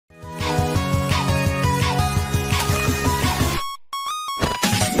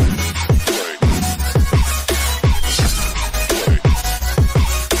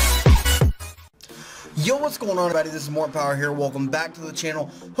on, everybody? This is More Power here. Welcome back to the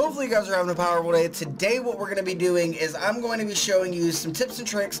channel. Hopefully you guys are having a powerful day. Today what we're going to be doing is I'm going to be showing you some tips and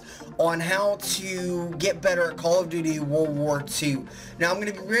tricks on how to get better at Call of Duty World War II. Now I'm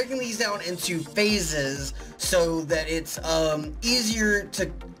going to be breaking these down into phases so that it's easier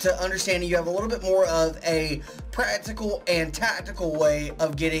to understand. You have a little bit more of a practical and tactical way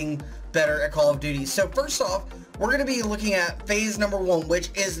of getting better at Call of Duty. So first off, we're going to be looking at phase number 1, which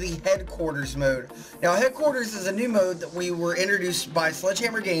is the headquarters mode. Now, headquarters is a new mode that we were introduced by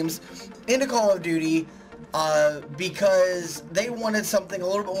Sledgehammer Games into Call of Duty because they wanted something a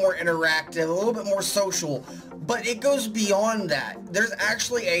little bit more interactive, a little bit more social. But it goes beyond that. There's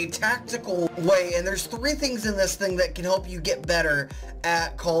actually a tactical way, and there's 3 things in this thing that can help you get better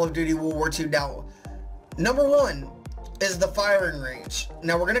at Call of Duty World War II. Now, number 1 is the firing range.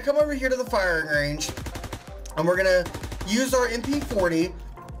 Now, we're going to come over here to the firing range, and we're gonna use our MP40,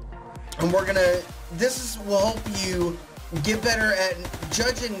 and this will help you get better at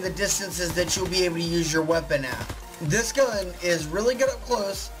judging the distances that you'll be able to use your weapon at. This gun is really good up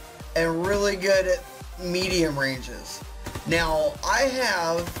close and really good at medium ranges. Now, I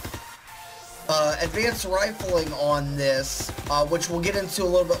have advanced rifling on this, which we'll get into a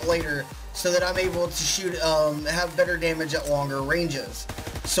little bit later, so that I'm able to shoot, have better damage at longer ranges.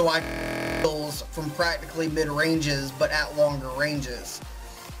 So I kills from practically mid ranges, but at longer ranges.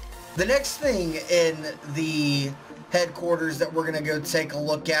 The next thing in the headquarters that we're going to go take a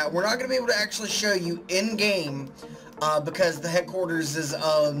look at, we're not going to be able to actually show you in game because the headquarters is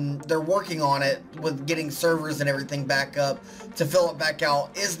they're working on it with getting servers and everything back up to fill it back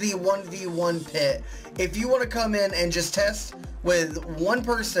out, is the 1v1 pit. If you want to come in and just test with one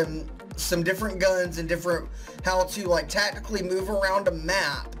person some different guns and different how to like tactically move around a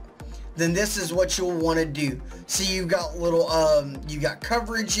map, then this is what you'll want to do. So you've got little you got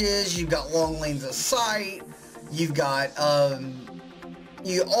coverages, you've got long lanes of sight, you've got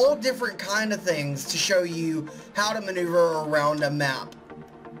all different kind of things to show you how to maneuver around a map.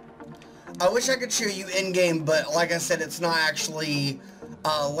 I wish I could show you in game, but like I said, it's not actually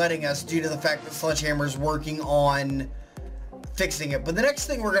letting us due to the fact that Sledgehammer's working on fixing it. But the next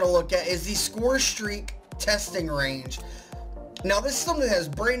thing we're going to look at is the score streak testing range. Now, this is something that's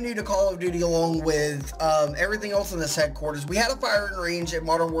brand new to Call of Duty along with everything else in this headquarters. We had a firing range at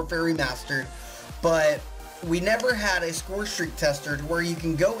Modern Warfare Remastered, but we never had a score streak tester to where you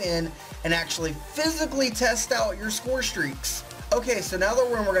can go in and actually physically test out your score streaks. Okay, so now that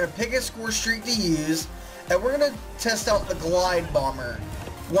we're going to pick a score streak to use, and we're going to test out the Glide Bomber.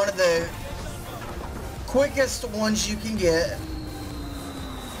 One of the quickest ones you can get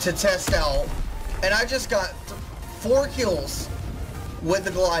to test out, and I just got 4 kills with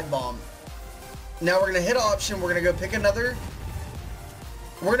the glide bomb. Now we're gonna hit option, we're gonna go pick another,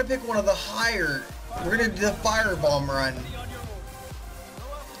 we're gonna pick one of the higher, we're gonna do the fire bomb run.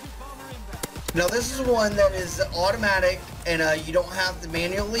 Now this is one that is automatic and you don't have to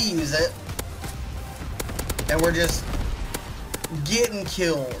manually use it, and we're just getting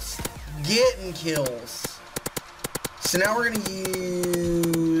kills. So now we're going to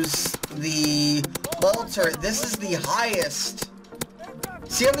use the ball turret. This is the highest.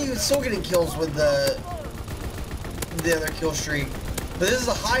 See, I'm even still getting kills with the other kill streak. But this is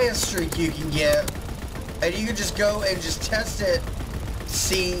the highest streak you can get. And you can just go and just test it.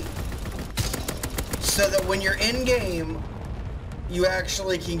 See, so that when you're in game, you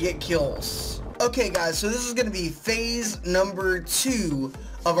actually can get kills. Okay guys, so this is going to be phase number 2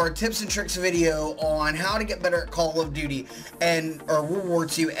 of our tips and tricks video on how to get better at Call of Duty or World War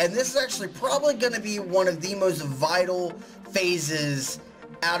II. And this is actually probably going to be one of the most vital phases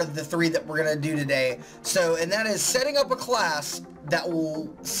out of the 3 that we're going to do today. So, and that is setting up a class that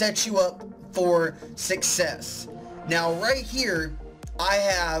will set you up for success. Now right here, I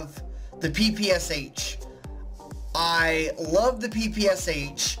have the PPSH. I love the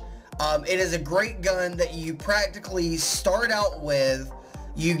PPSH. It is a great gun that you practically start out with.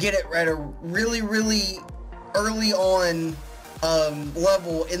 You get it at a really, really early on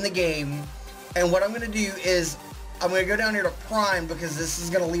level in the game. And what I'm going to do is I'm going to go down here to Prime because this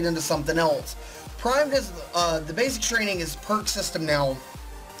is going to lead into something else. Prime does the basic training is perk system now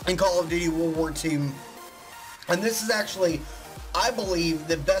in Call of Duty World War II. And this is actually, I believe,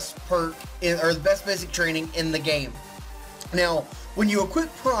 the best perk or the best basic training in the game. Now, when you equip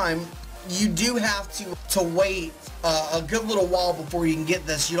Prime, you do have to wait a good little while before you can get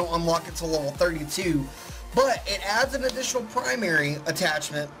this. You don't unlock it till level 32, but it adds an additional primary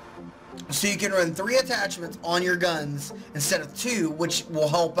attachment, so you can run 3 attachments on your guns instead of 2, which will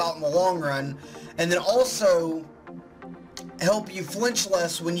help out in the long run. And then also help you flinch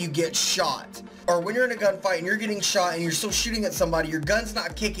less when you get shot. Or when you're in a gunfight and you're getting shot and you're still shooting at somebody, your gun's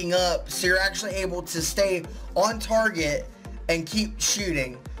not kicking up, so you're actually able to stay on target and keep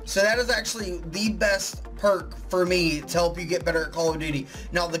shooting. So that is actually the best perk for me to help you get better at Call of Duty.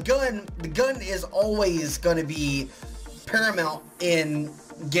 Now the gun is always going to be paramount in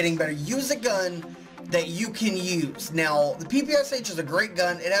getting better. Use a gun that you can use. Now the PPSH is a great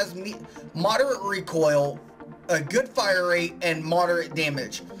gun. It has moderate recoil, a good fire rate, and moderate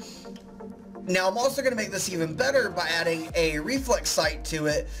damage. Now I'm also going to make this even better by adding a reflex sight to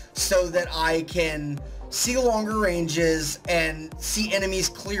it so that I can see longer ranges and see enemies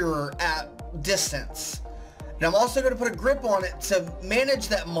clearer at distance. And I'm also going to put a grip on it to manage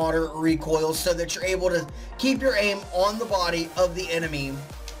that moderate recoil so that you're able to keep your aim on the body of the enemy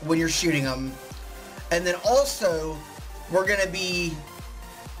when you're shooting them. And then also we're going to be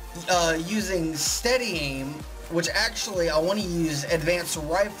using steady aim, which actually I want to use advanced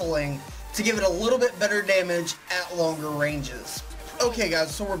rifling to give it a little bit better damage at longer ranges. Okay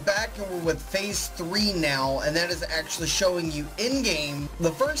guys, so we're back and we're with phase 3 now, and that is actually showing you in-game.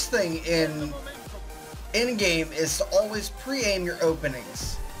 The first thing in-game is to always pre-aim your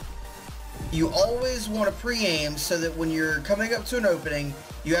openings. You always want to pre-aim so that when you're coming up to an opening,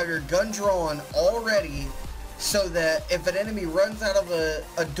 you have your gun drawn already so that if an enemy runs out of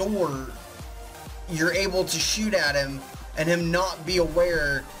a door, you're able to shoot at him and him not be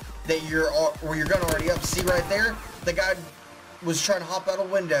aware that your gun already up. See right there? The guy was trying to hop out a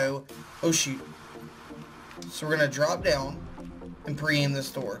window. Oh shoot. So we're gonna drop down and pre-aim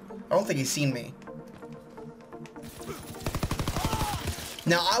this door. I don't think he's seen me.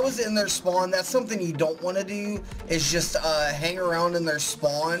 Now I was in their spawn. That's something you don't want to do, is just hang around in their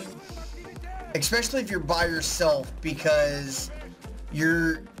spawn. Especially if you're by yourself, because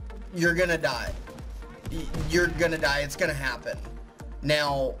you're gonna die. You're gonna die. It's gonna happen.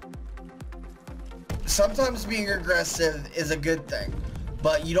 Now, sometimes being aggressive is a good thing,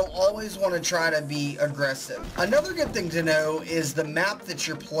 but you don't always want to try to be aggressive. Another good thing to know is the map that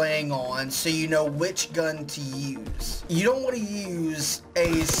you're playing on, so you know which gun to use. You don't want to use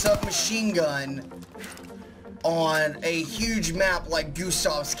a submachine gun on a huge map like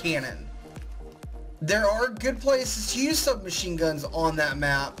Gigatop's cannon. There are good places to use submachine guns on that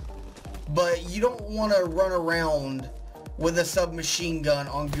map, but you don't want to run around with a submachine gun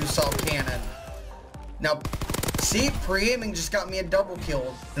on Gigatop cannon. Now, see, pre-aiming just got me a double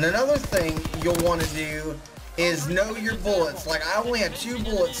kill. And another thing you'll want to do is know your bullets. Like, I only had 2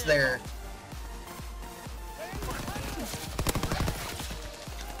 bullets there.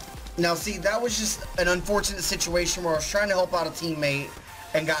 Now, see, that was just an unfortunate situation where I was trying to help out a teammate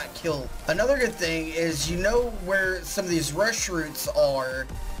and got killed. Another good thing is you know where some of these rush routes are.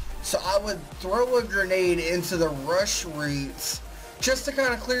 So I would throw a grenade into the rush routes just to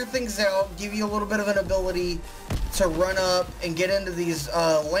kind of clear things out, give you a little bit of an ability to run up and get into these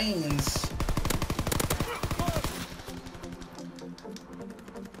lanes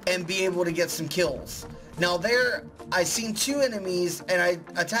and be able to get some kills. Now there, I seen 2 enemies and I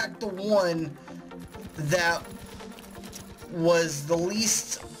attacked the one that was the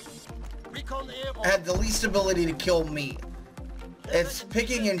least, had the least ability to kill me. It's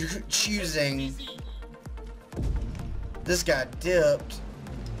picking and choosing. This guy dipped.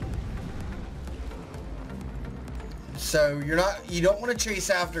 So you don't want to chase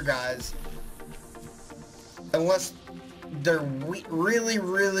after guys unless they're really,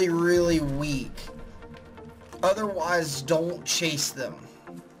 really, really weak. Otherwise, don't chase them.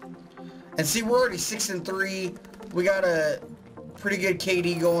 And see, we're already 6-3. We got a pretty good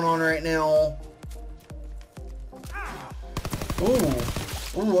KD going on right now.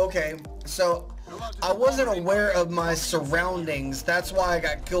 Ooh, okay. So, I wasn't aware of my surroundings. That's why I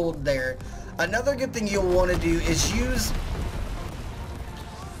got killed there. Another good thing you'll want to do is use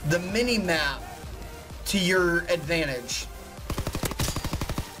the mini-map to your advantage.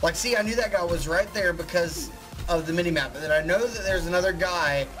 Like, see, I knew that guy was right there because of the mini-map. And then I know that there's another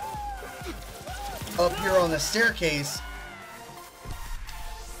guy up here on the staircase.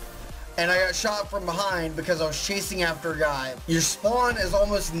 And I got shot from behind because I was chasing after a guy. Your spawn is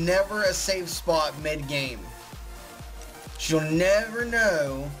almost never a safe spot mid-game. You'll never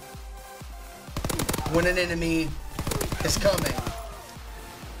know when an enemy is coming.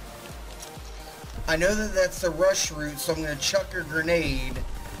 I know that that's the rush route, so I'm going to chuck a grenade.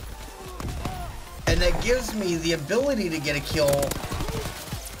 And that gives me the ability to get a kill.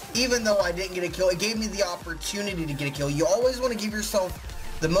 Even though I didn't get a kill, it gave me the opportunity to get a kill. You always want to give yourself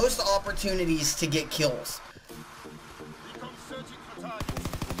the most opportunities to get kills.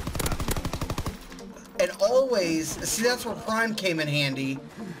 And always, see, that's where Prime came in handy,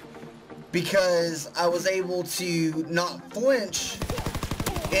 because I was able to not flinch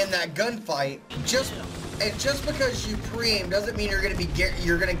in that gunfight. Just because you pre-aim doesn't mean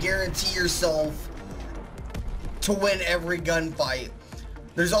you're gonna guarantee yourself to win every gunfight.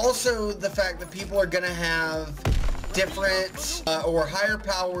 There's also the fact that people are gonna have different or higher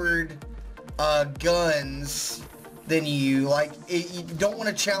powered guns than you. Like, you don't want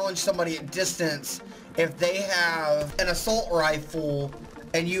to challenge somebody at distance if they have an assault rifle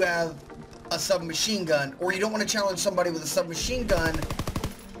and you have a submachine gun, or you don't want to challenge somebody with a submachine gun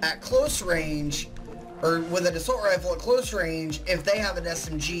at close range, or with an assault rifle at close range if they have an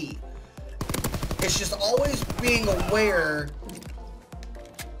SMG. It's just always being aware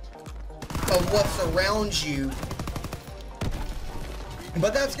of what's around you.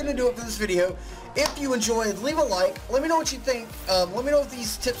 But that's going to do it for this video. If you enjoyed, leave a like. Let me know what you think. Let me know if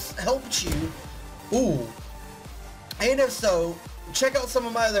these tips helped you. Ooh. And if so, check out some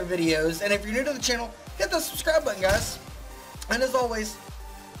of my other videos. And if you're new to the channel, hit the subscribe button, guys. And as always,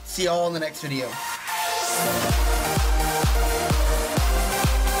 see y'all in the next video.